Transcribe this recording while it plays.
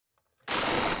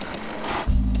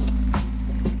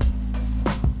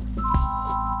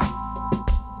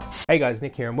Hey guys,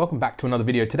 Nick here and welcome back to another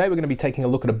video. Today we're going to be taking a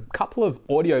look at a couple of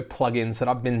audio plugins that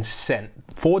I've been sent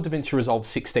for Davinci Resolve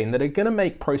 16 that are going to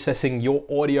make processing your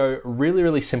audio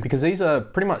really simple, because these are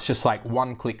pretty much just like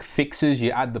one-click fixes.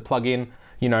 You add the plugin,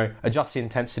 you know, adjust the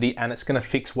intensity, and it's going to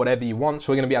fix whatever you want.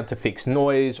 So we're going to be able to fix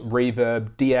noise,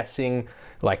 reverb, de-essing,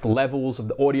 like levels of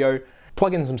the audio.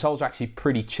 Plugins themselves are actually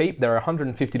pretty cheap. They're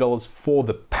 $150 for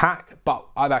the pack, but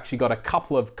I've actually got a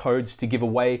couple of codes to give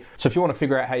away. So if you want to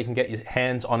figure out how you can get your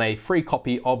hands on a free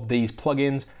copy of these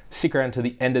plugins, stick around to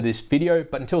the end of this video.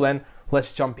 But until then,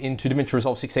 let's jump into Davinci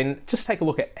Resolve 16. Just take a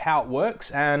look at how it works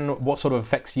and what sort of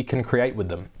effects you can create with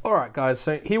them. All right, guys,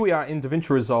 so here we are in Davinci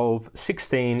Resolve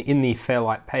 16 in the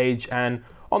Fairlight page, and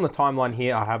on the timeline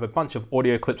here, I have a bunch of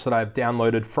audio clips that I've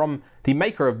downloaded from the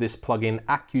maker of this plugin,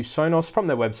 Accusonus, from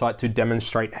their website to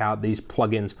demonstrate how these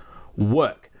plugins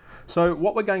work. So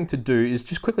what we're going to do is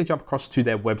just quickly jump across to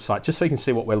their website, just so you can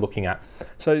see what we're looking at.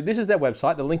 So this is their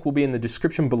website. The link will be in the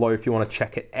description below if you want to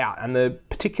check it out. And the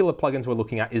particular plugins we're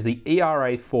looking at is the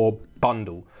ERA4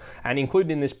 bundle. And included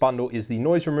in this bundle is the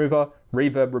noise remover,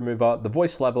 reverb remover, the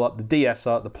voice leveler, the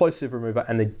De-Esser, the plosive remover,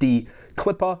 and the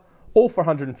de-clipper, all for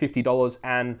 $150,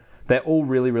 and they're all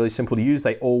really simple to use.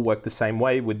 They all work the same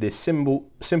way with this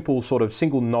simple sort of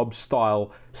single knob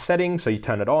style setting. So you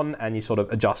turn it on and you sort of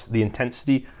adjust the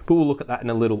intensity, but we'll look at that in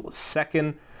a little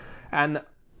second. And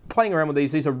playing around with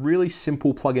these are really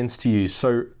simple plugins to use.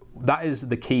 So that is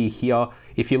the key here.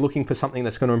 If you're looking for something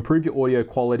that's going to improve your audio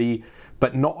quality,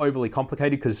 but not overly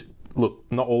complicated, because look,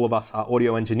 not all of us are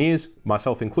audio engineers,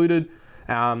 myself included,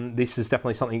 this is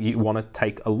definitely something you want to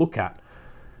take a look at.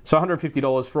 So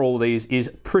 $150 for all of these is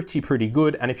pretty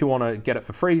good, and if you want to get it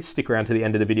for free, stick around to the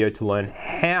end of the video to learn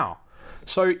how.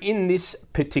 So in this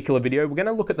particular video, we're going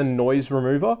to look at the noise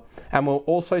remover, and we'll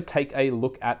also take a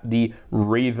look at the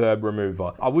reverb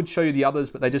remover. I would show you the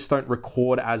others, but they just don't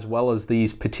record as well as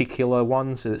these particular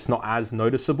ones. It's not as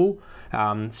noticeable,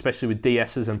 especially with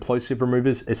de-essers and plosive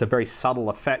removers. It's a very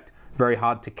subtle effect, very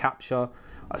hard to capture.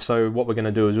 So what we're going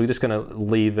to do is we're just going to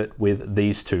leave it with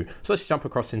these two. So let's jump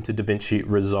across into Davinci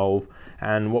Resolve,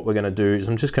 and what we're going to do is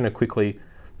I'm just going to quickly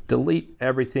delete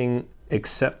everything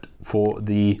except for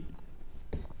the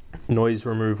noise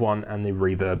remove one and the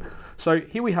reverb. So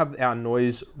here we have our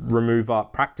noise remover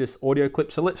practice audio clip.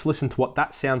 So let's listen to what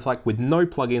that sounds like with no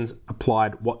plugins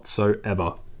applied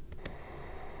whatsoever.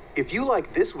 If you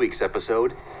like this week's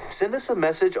episode, send us a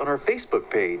message on our Facebook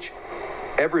page.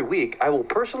 Every week, I will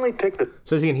personally pick the...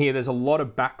 So as you can hear, there's a lot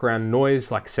of background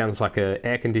noise, like sounds like a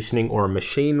air conditioning or a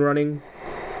machine running,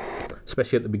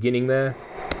 especially at the beginning there.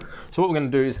 So what we're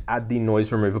going to do is add the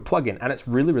noise remover plugin, and it's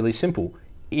really simple.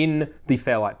 In the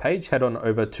Fairlight page, head on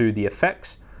over to the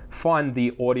effects, find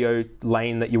the audio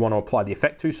lane that you want to apply the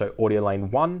effect to, so audio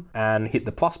lane 1, and hit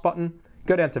the plus button.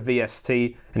 Go down to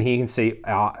VST, and here you can see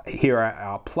here are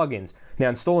our plugins. Now,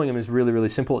 installing them is really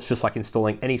simple. It's just like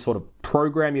installing any sort of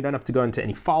program. You don't have to go into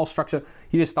any file structure.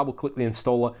 You just double click the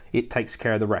installer. It takes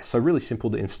care of the rest. So really simple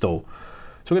to install.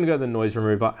 So we're going to go to the noise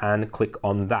remover and click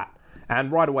on that.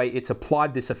 And right away, it's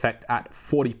applied this effect at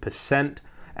 40%.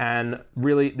 And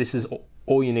really, this is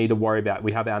all you need to worry about.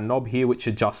 We have our knob here, which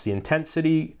adjusts the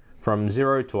intensity from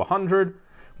 0 to 100.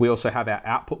 We also have our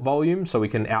output volume, so we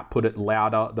can output it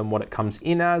louder than what it comes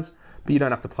in as, but you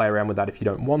don't have to play around with that if you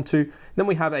don't want to. Then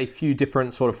we have a few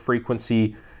different sort of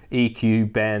frequency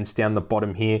EQ bands down the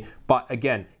bottom here. But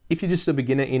again, if you're just a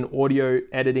beginner in audio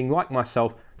editing like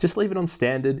myself, just leave it on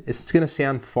standard. It's going to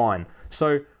sound fine.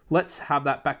 So let's have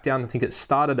that back down. I think it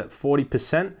started at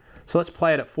 40%. So let's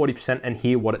play it at 40% and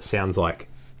hear what it sounds like.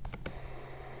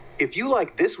 If you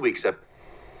like this week's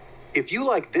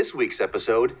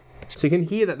episode, so you can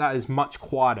hear that that is much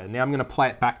quieter. Now I'm going to play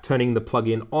it back, turning the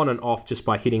plugin on and off just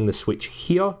by hitting the switch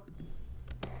here.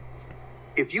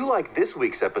 If you like this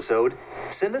week's episode,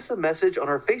 send us a message on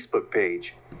our Facebook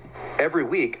page. Every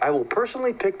week, I will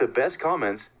personally pick the best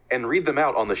comments and read them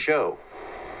out on the show.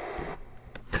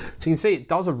 So you can see it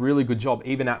does a really good job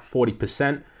even at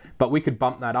 40%, but we could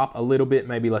bump that up a little bit.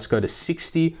 Maybe let's go to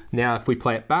 60. Now if we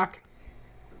play it back.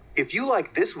 If you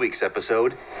like this week's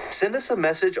episode, send us a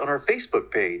message on our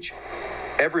Facebook page.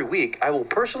 Every week, I will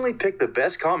personally pick the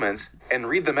best comments and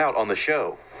read them out on the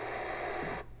show.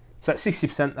 So at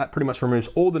 60%, that pretty much removes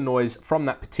all the noise from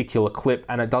that particular clip,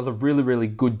 and it does a really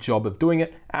good job of doing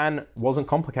it, and wasn't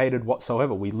complicated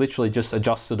whatsoever. We literally just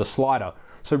adjusted a slider.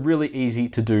 So really easy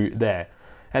to do there.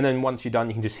 And then once you're done,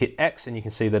 you can just hit X and you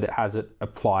can see that it has it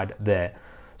applied there.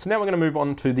 So now we're going to move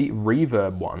on to the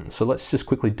reverb one. So let's just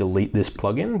quickly delete this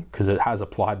plugin because it has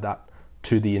applied that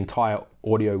to the entire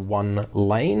audio 1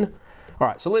 lane. All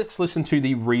right, so let's listen to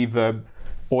the reverb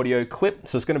audio clip.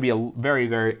 So it's going to be a very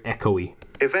echoey.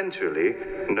 Eventually,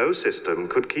 no system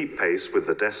could keep pace with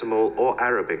the decimal or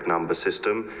Arabic number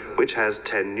system, which has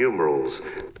 10 numerals.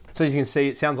 So as you can see,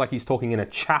 it sounds like he's talking in a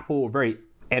chapel, a very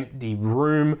empty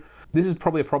room. This is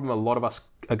probably a problem a lot of us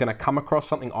are going to come across,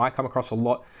 something I come across a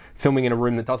lot, filming in a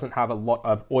room that doesn't have a lot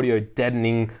of audio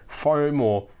deadening foam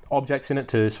or objects in it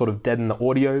to sort of deaden the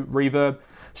audio reverb.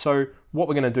 So what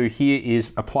we're going to do here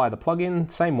is apply the plugin,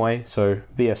 same way, so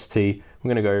VST,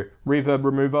 we're going to go Reverb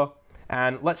Remover,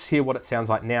 and let's hear what it sounds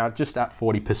like now, just at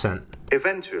 40%.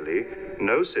 Eventually,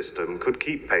 no system could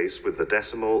keep pace with the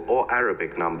decimal or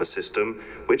Arabic number system,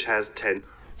 which has 10.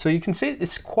 So you can see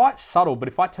it's quite subtle, but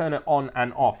if I turn it on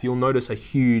and off, you'll notice a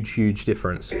huge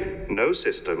difference. No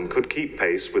system could keep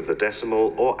pace with the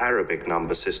decimal or Arabic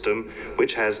number system,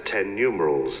 which has 10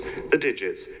 numerals, the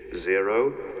digits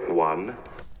 0, 1.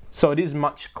 So it is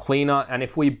much cleaner, and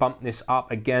if we bump this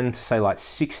up again to say like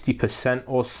 60%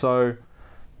 or so.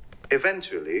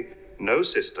 Eventually, no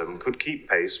system could keep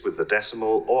pace with the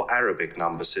decimal or Arabic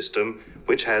number system,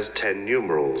 which has 10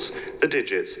 numerals, the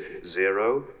digits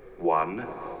 0, 1,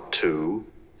 2,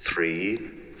 3,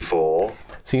 4.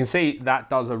 So you can see that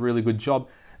does a really good job.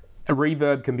 A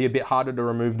reverb can be a bit harder to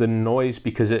remove than noise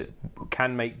because it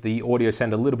can make the audio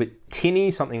sound a little bit tinny,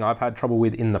 something I've had trouble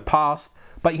with in the past.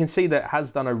 But you can see that it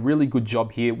has done a really good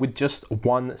job here with just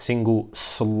one single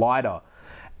slider.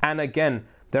 And again,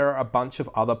 there are a bunch of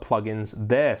other plugins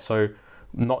there, so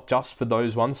not just for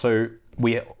those ones. So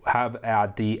we have our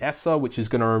De-Esser, which is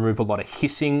going to remove a lot of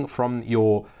hissing from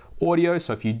your audio.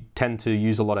 So if you tend to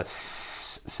use a lot of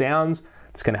sounds,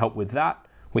 it's going to help with that.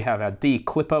 We have our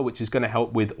De-Clipper, which is going to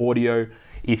help with audio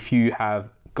if you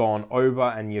have gone over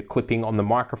and you're clipping on the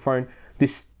microphone.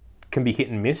 This can be hit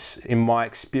and miss in my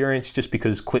experience, just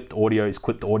because clipped audio is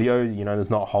clipped audio. You know, there's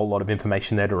not a whole lot of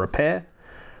information there to repair.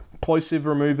 Plosive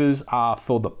removers are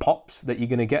for the pops that you're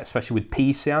going to get, especially with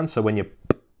P sounds. So when you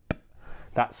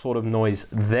that sort of noise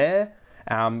there.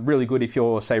 Really good if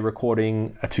you're, say,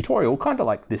 recording a tutorial, kind of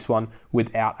like this one,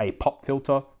 without a pop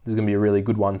filter. This is going to be a really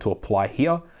good one to apply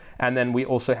here. And then we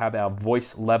also have our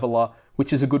voice leveler,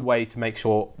 which is a good way to make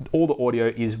sure all the audio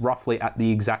is roughly at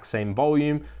the exact same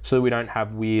volume, so we don't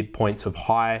have weird points of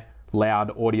high,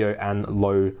 loud audio and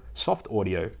low, soft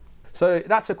audio. So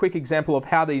that's a quick example of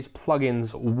how these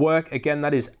plugins work. Again,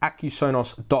 that is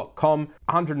Accusonus.com,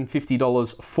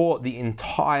 $150 for the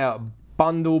entire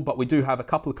bundle, but we do have a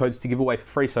couple of codes to give away for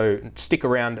free, so stick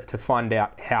around to find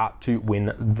out how to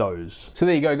win those. So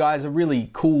there you go, guys, a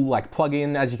really cool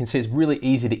plugin. As you can see, it's really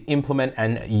easy to implement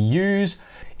and use.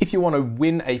 If you want to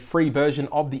win a free version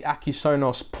of the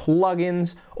Accusonus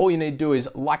plugins, all you need to do is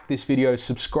like this video,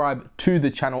 subscribe to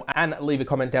the channel, and leave a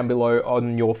comment down below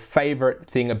on your favorite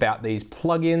thing about these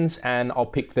plugins, and I'll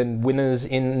pick the winners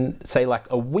in, say, like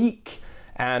a week,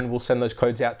 and we'll send those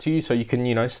codes out to you so you can,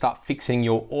 you know, start fixing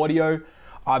your audio.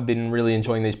 I've been really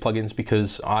enjoying these plugins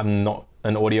because I'm not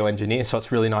an audio engineer, so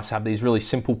it's really nice to have these really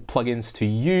simple plugins to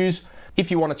use. If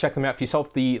you want to check them out for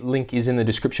yourself, the link is in the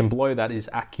description below. That is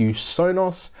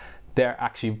Accusonus. They're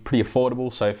actually pretty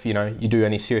affordable, so if you do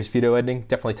any serious video editing,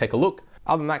 definitely take a look.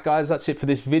 Other than that, guys, that's it for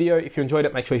this video. If you enjoyed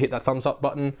it, make sure you hit that thumbs up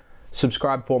button,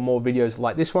 subscribe for more videos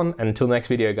like this one, and until the next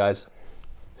video, guys,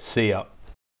 see ya.